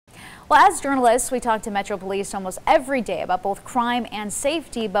Well, as journalists, we talk to Metro Police almost every day about both crime and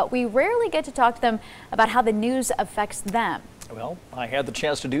safety, but we rarely get to talk to them about how the news affects them. Well, I had the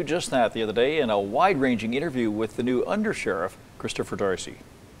chance to do just that the other day in a wide-ranging interview with the new undersheriff, Christopher Darcy.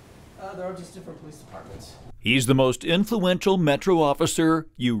 There are just different police departments. He's the most influential Metro officer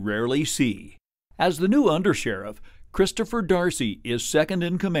you rarely see. As the new undersheriff, Christopher Darcy is second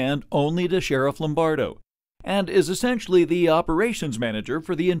in command only to Sheriff Lombardo and is essentially the operations manager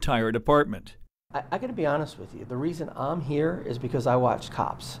for the entire department. I got to be honest with you. The reason I'm here is because I watch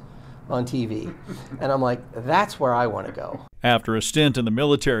Cops on TV, and I'm like, that's where I want to go. After a stint in the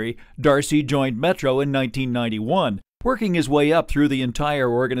military, Darcy joined Metro in 1991, working his way up through the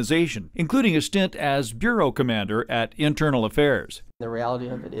entire organization, including a stint as bureau commander at Internal Affairs. The reality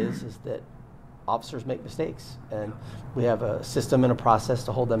of it is that officers make mistakes, and we have a system and a process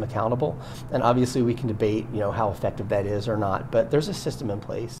to hold them accountable. And obviously we can debate, how effective that is or not, but there's a system in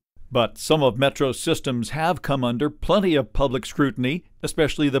place. But some of Metro's systems have come under plenty of public scrutiny,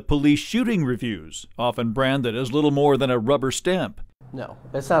 especially the police shooting reviews, often branded as little more than a rubber stamp. No,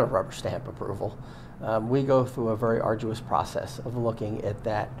 it's not a rubber stamp approval. We go through a very arduous process of looking at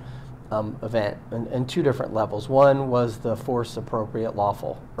that event in two different levels. One was the force appropriate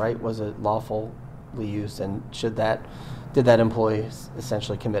lawful, right? Was it lawfully used, and did that employee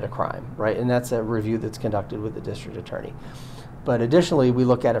essentially commit a crime, right? And that's a review that's conducted with the district attorney. But additionally, we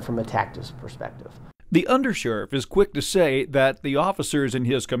look at it from a tactics perspective. The undersheriff is quick to say that the officers in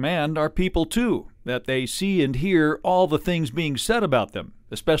his command are people too, that they see and hear all the things being said about them,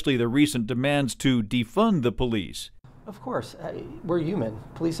 especially the recent demands to defund the police. Of course, we're human.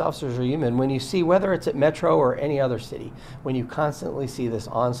 Police officers are human. When you see, whether it's at Metro or any other city, when you constantly see this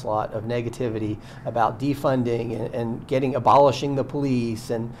onslaught of negativity about defunding and abolishing the police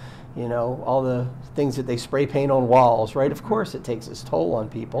and all the things that they spray paint on walls, right? Of course it takes its toll on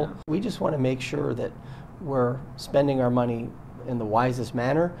people. We just want to make sure that we're spending our money in the wisest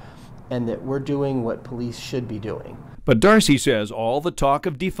manner and that we're doing what police should be doing. But Darcy says all the talk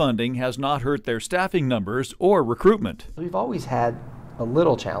of defunding has not hurt their staffing numbers or recruitment. We've always had a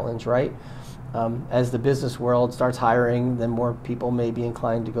little challenge, right? As the business world starts hiring, then more people may be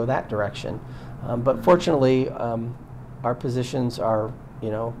inclined to go that direction. But fortunately, our positions are,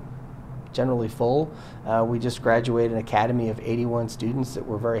 generally full. We just graduated an academy of 81 students that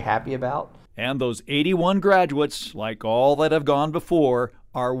we're very happy about. And those 81 graduates, like all that have gone before,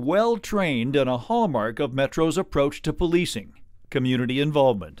 are well trained in a hallmark of Metro's approach to policing: community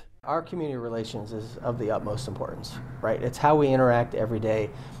involvement. Our community relations is of the utmost importance, right? It's how we interact every day.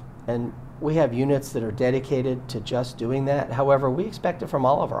 And we have units that are dedicated to just doing that. However, we expect it from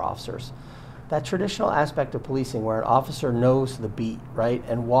all of our officers. That traditional aspect of policing where an officer knows the beat, right,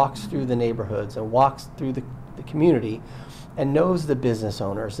 and walks through the neighborhoods and walks through the community and knows the business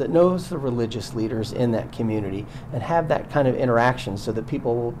owners, that knows the religious leaders in that community, and have that kind of interaction so that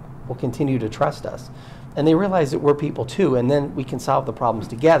people will continue to trust us. And they realize that we're people too, and then we can solve the problems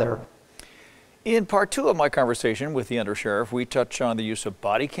together. In part two of my conversation with the undersheriff, we touch on the use of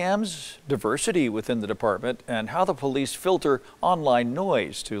body cams, diversity within the department, and how the police filter online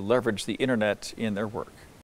noise to leverage the internet in their work.